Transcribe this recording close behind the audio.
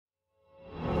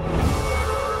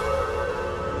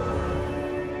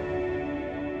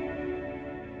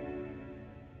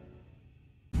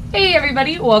Hey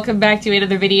everybody, welcome back to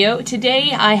another video.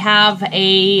 Today I have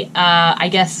a, I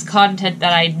guess, content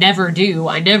that I never do.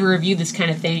 I never review this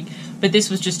kind of thing, but this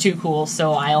was just too cool,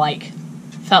 so I,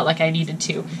 felt like I needed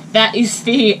to. That is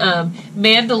the,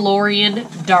 Mandalorian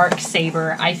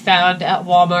Darksaber I found at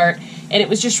Walmart, and it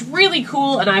was just really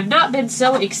cool, and I've not been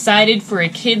so excited for a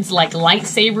kid's,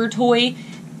 lightsaber toy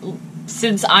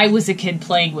since I was a kid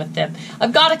playing with them.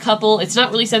 I've got a couple. It's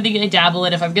not really something I dabble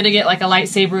in. If I'm going to get a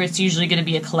lightsaber, it's usually going to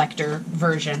be a collector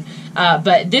version.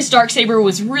 But this Darksaber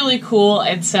was really cool,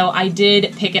 and so I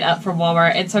did pick it up from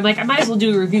Walmart. And so I'm like, I might as well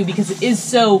do a review because it is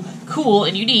so cool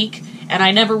and unique, and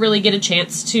I never really get a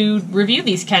chance to review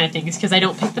these kind of things because I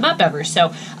don't pick them up ever.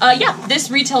 So, yeah,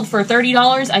 this retailed for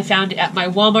 $30. I found it at my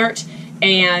Walmart,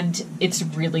 and it's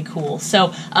really cool. So,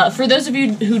 for those of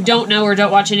you who don't know or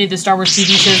don't watch any of the Star Wars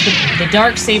TV shows, the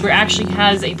Darksaber actually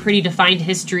has a pretty defined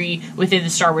history within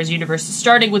the Star Wars universe.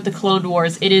 Starting with the Clone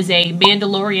Wars, it is a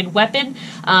Mandalorian weapon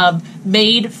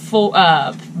made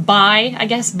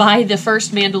by the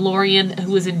first Mandalorian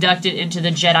who was inducted into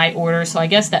the Jedi Order, so I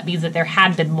guess that means that there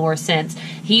had been more since.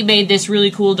 He made this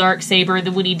really cool Darksaber, and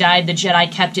then when he died, the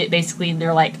Jedi kept it basically in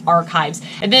their, archives.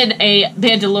 And then a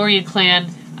Mandalorian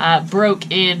clan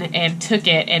broke in and took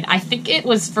it, and I think it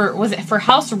was it for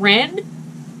House Wren?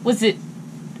 Was it,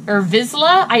 or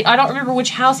Vizsla? I don't remember which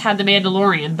house had the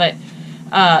Mandalorian, but,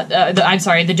 I'm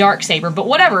sorry, the Darksaber, but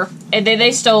whatever, and then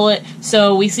they stole it,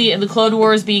 so we see it in the Clone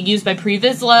Wars being used by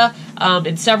Pre-Vizsla,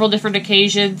 in several different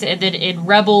occasions, and then in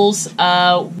Rebels,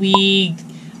 I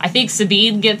think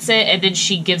Sabine gets it, and then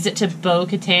she gives it to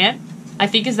Bo-Katan. I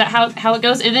think is that how it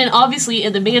goes, and then obviously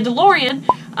in the Mandalorian,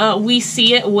 we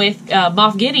see it with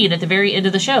Moff Gideon at the very end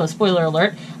of the show. Spoiler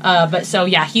alert. But so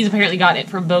yeah, he's apparently got it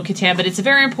from Bo-Katan. But it's a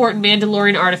very important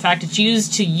Mandalorian artifact. It's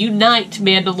used to unite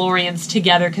Mandalorians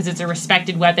together because it's a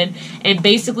respected weapon. And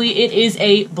basically, it is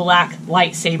a black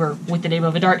lightsaber with the name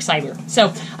of a Darksaber.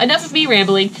 So enough of me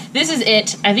rambling. This is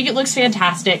it. I think it looks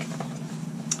fantastic.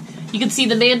 You can see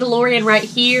the Mandalorian right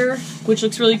here, which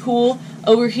looks really cool.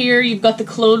 Over here, you've got the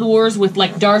Clone Wars with,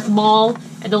 Darth Maul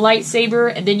and the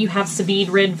lightsaber, and then you have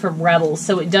Sabine Wren from Rebels.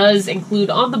 So it does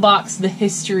include on the box the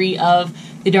history of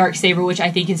the Darksaber, which I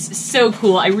think is so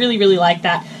cool. I really, really like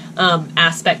that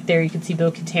aspect there. You can see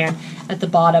Bo-Katan at the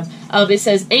bottom. It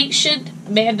says, Ancient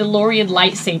Mandalorian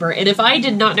Lightsaber, and if I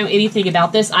did not know anything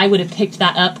about this, I would have picked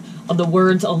that up on the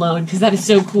words alone, because that is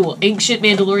so cool. Ancient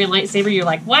Mandalorian Lightsaber, you're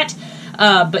like, what?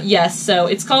 But yes, so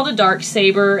it's called a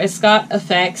Darksaber. It's got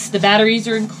effects. The batteries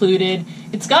are included.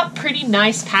 It's got pretty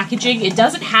nice packaging. It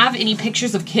doesn't have any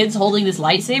pictures of kids holding this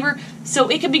lightsaber, so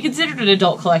it can be considered an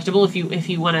adult collectible if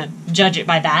you want to judge it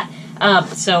by that.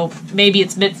 So maybe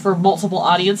it's meant for multiple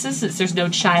audiences since there's no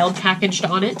child packaged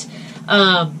on it.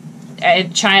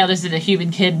 And child isn't a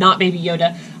human kid, not Baby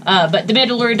Yoda. But the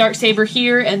Mandalorian Darksaber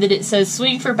here, and then it says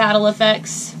swing for battle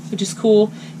effects, which is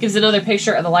cool. Gives another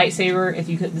picture of the lightsaber if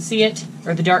you couldn't see it,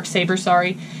 or the Darksaber,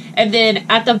 sorry. And then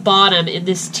at the bottom, in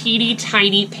this teeny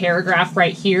tiny paragraph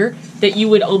right here that you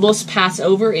would almost pass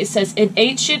over, it says, an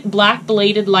ancient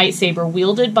black-bladed lightsaber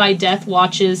wielded by Death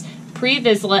Watch's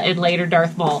Pre-Vizsla and later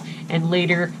Darth Maul, and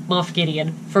later Moff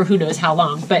Gideon, for who knows how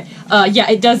long. But, yeah,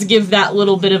 it does give that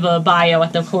little bit of a bio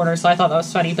at the corner, so I thought that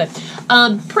was funny. But,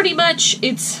 pretty much,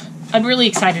 I'm really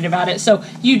excited about it. So,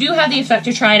 you do have the effect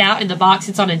to try it out in the box.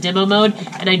 It's on a demo mode,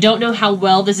 and I don't know how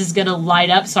well this is going to light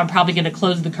up, so I'm probably going to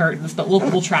close the curtains, but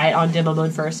we'll try it on demo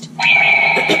mode first.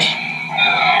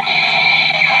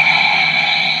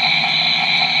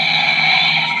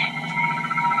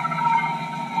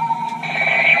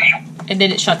 And then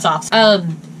it shuts off.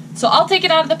 So I'll take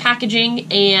it out of the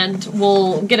packaging, and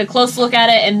we'll get a close look at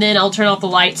it, and then I'll turn off the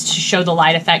lights to show the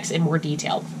light effects in more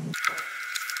detail.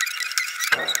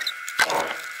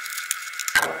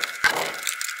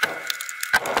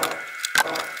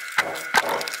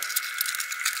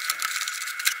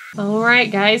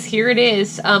 Alright guys, here it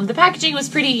is. The packaging was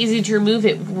pretty easy to remove.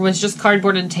 It was just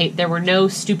cardboard and tape. There were no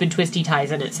stupid twisty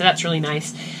ties in it, so that's really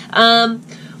nice.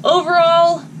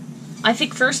 Overall, I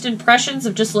think first impressions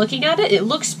of just looking at it, it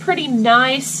looks pretty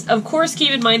nice. Of course,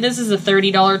 keep in mind this is a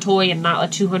 $30 toy and not a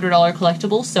 $200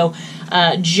 collectible, so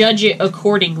judge it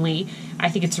accordingly. I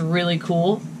think it's really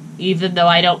cool, even though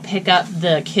I don't pick up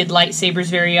the kid lightsabers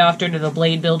very often or the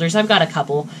blade builders. I've got a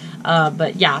couple,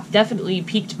 but yeah, definitely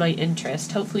piqued my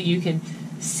interest. Hopefully you can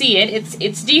see it.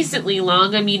 It's decently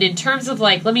long. I mean, in terms of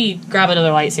let me grab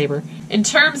another lightsaber. In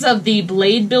terms of the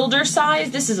blade builder size,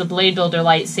 this is a blade builder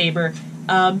lightsaber.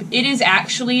 It is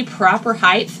actually proper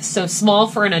height, so small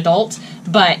for an adult,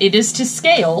 but it is to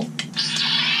scale.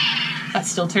 That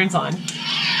still turns on.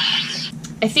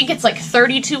 I think it's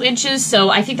 32 inches,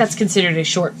 so I think that's considered a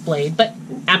short blade, but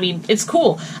I mean, it's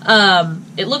cool.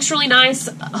 It looks really nice.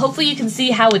 Hopefully you can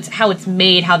see how it's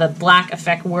made, how the black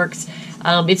effect works.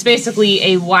 It's basically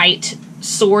a white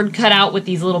sword cut out with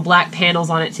these little black panels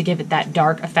on it to give it that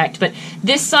dark effect. But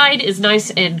this side is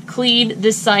nice and clean.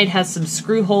 This side has some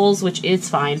screw holes, which is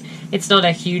fine. It's not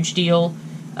a huge deal,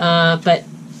 but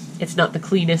it's not the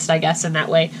cleanest, I guess, in that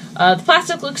way. The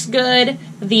plastic looks good.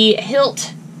 The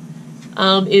hilt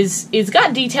is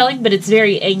got detailing, but it's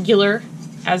very angular,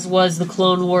 as was the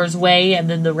Clone Wars way and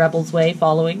then the Rebels way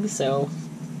following, so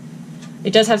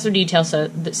it does have some detail, so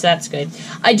that's good.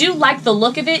 I do like the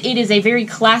look of it. It is a very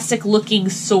classic looking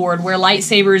sword, where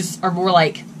lightsabers are more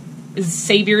like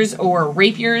saviors or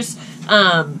rapiers.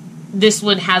 This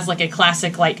one has like a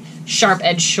classic like sharp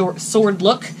edge sword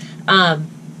look.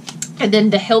 And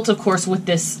then the hilt, of course, with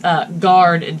this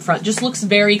guard in front, just looks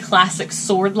very classic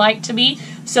sword-like to me.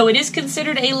 So it is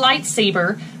considered a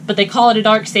lightsaber, but they call it a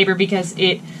Darksaber because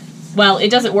it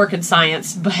doesn't work in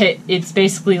science, but it's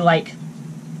basically like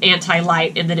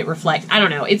anti-light, and then it reflects. I don't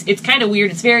know. It's kind of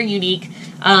weird. It's very unique.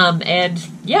 And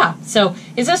yeah, so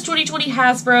it says 2020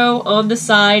 Hasbro on the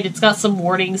side. It's got some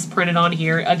warnings printed on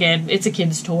here. Again, it's a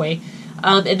kid's toy.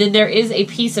 And then there is a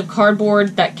piece of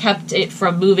cardboard that kept it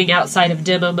from moving outside of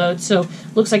demo mode. So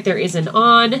looks like there is an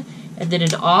on and then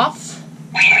an off.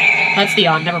 That's the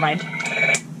on, never mind.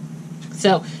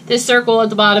 So this circle at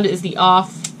the bottom is the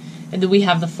off, and then we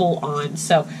have the full on.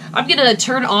 So I'm going to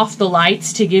turn off the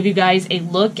lights to give you guys a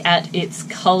look at its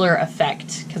color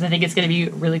effect, because I think it's going to be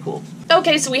really cool.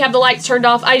 Okay, so we have the lights turned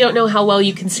off. I don't know how well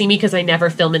you can see me because I never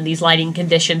film in these lighting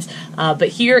conditions, but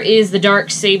here is the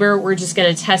Darksaber. We're just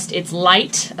going to test its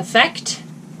light effect.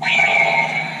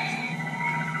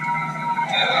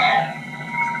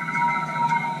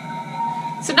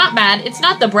 So not bad. It's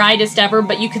not the brightest ever,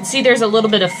 but you can see there's a little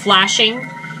bit of flashing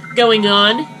going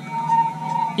on.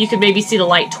 You can maybe see the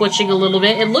light twitching a little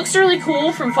bit. It looks really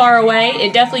cool from far away.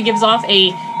 It definitely gives off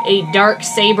a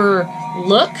Darksaber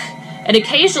look, and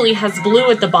occasionally has blue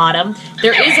at the bottom.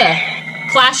 There is a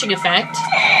flashing effect.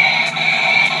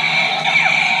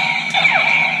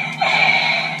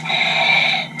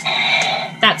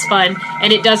 That's fun.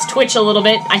 And it does twitch a little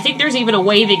bit. I think there's even a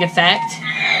waving effect.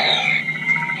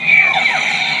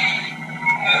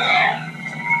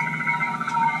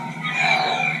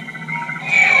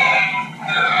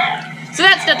 So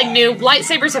that's nothing new.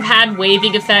 Lightsabers have had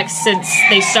waving effects since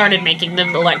they started making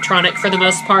them electronic for the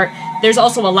most part. There's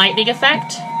also a lightning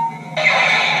effect.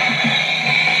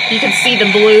 You can see the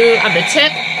blue on the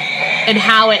tip and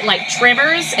how it like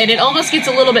tremors, and it almost gets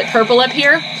a little bit purple up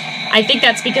here. I think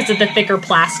that's because of the thicker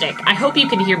plastic. I hope you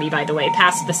can hear me, by the way,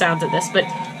 past the sounds of this, but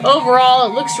overall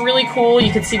it looks really cool.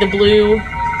 You can see the blue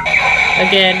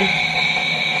again.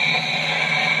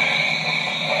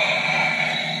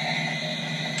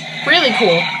 Really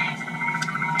cool.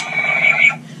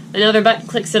 Another button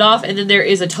clicks it off, and then there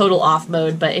is a total off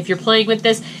mode. But if you're playing with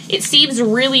this, it seems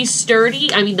really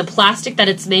sturdy. I mean, the plastic that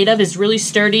it's made of is really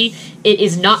sturdy. It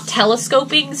is not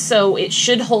telescoping, so it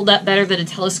should hold up better than a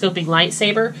telescoping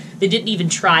lightsaber. They didn't even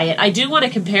try it. I do want to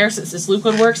compare, since this Luke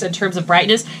one works in terms of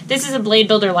brightness. This is a Blade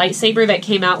Builder lightsaber that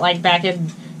came out like back in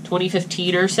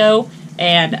 2015 or so,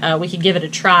 and we can give it a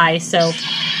try. So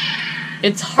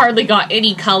it's hardly got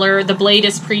any color. The blade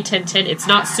is pre-tinted. It's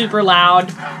not super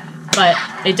loud, but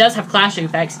it does have clashing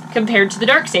effects compared to the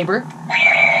Darksaber.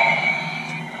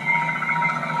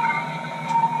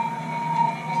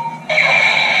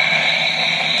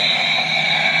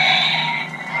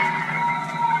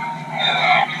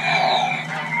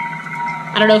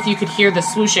 I don't know if you could hear the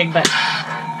swooshing, but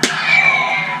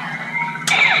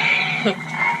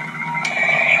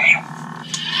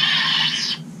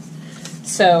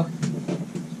so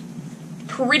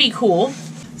pretty cool.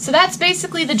 So that's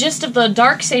basically the gist of the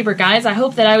Darksaber, guys. I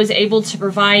hope that I was able to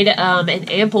provide an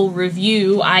ample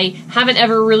review. I haven't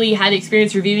ever really had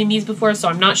experience reviewing these before, so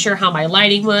I'm not sure how my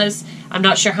lighting was. I'm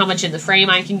not sure how much in the frame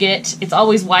I can get. It's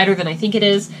always wider than I think it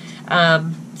is.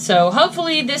 So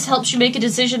hopefully this helps you make a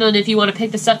decision on if you want to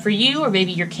pick this up for you or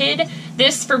maybe your kid.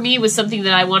 This, for me, was something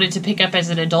that I wanted to pick up as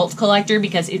an adult collector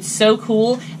because it's so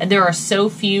cool and there are so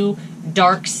few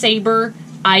Darksaber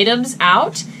items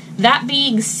out. That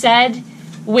being said,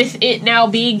 with it now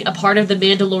being a part of the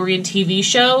Mandalorian TV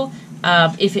show,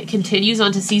 if it continues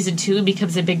on to Season 2 and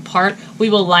becomes a big part, we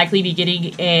will likely be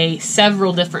getting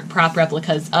several different prop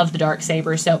replicas of the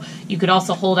Darksaber, so you could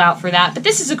also hold out for that. But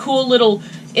this is a cool little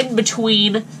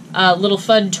in-between little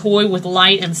fun toy with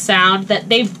light and sound that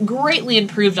they've greatly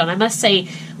improved on. I must say,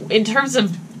 in terms of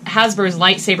Hasbro's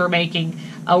lightsaber making,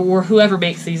 or whoever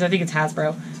makes these, I think it's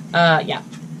Hasbro, yeah.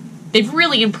 they've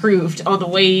really improved on the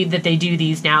way that they do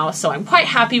these now, so I'm quite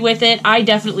happy with it. I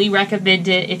definitely recommend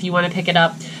it if you want to pick it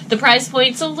up. The price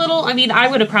point's a little, I mean, I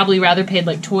would have probably rather paid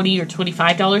like $20 or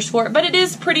 $25 for it, but it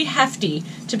is pretty hefty,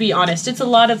 to be honest. It's a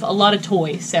lot of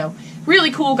toys, so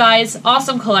really cool, guys.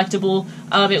 Awesome collectible.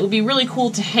 It would be really cool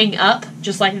to hang up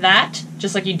just like that,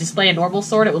 just like you display a normal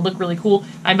sword. It would look really cool.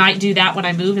 I might do that when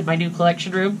I move in my new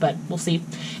collection room, but we'll see.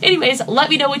 Anyways, let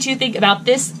me know what you think about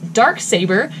this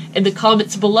Darksaber in the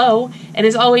comments below. And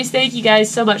as always, thank you guys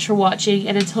so much for watching.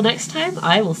 And until next time,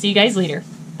 I will see you guys later.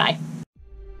 Bye.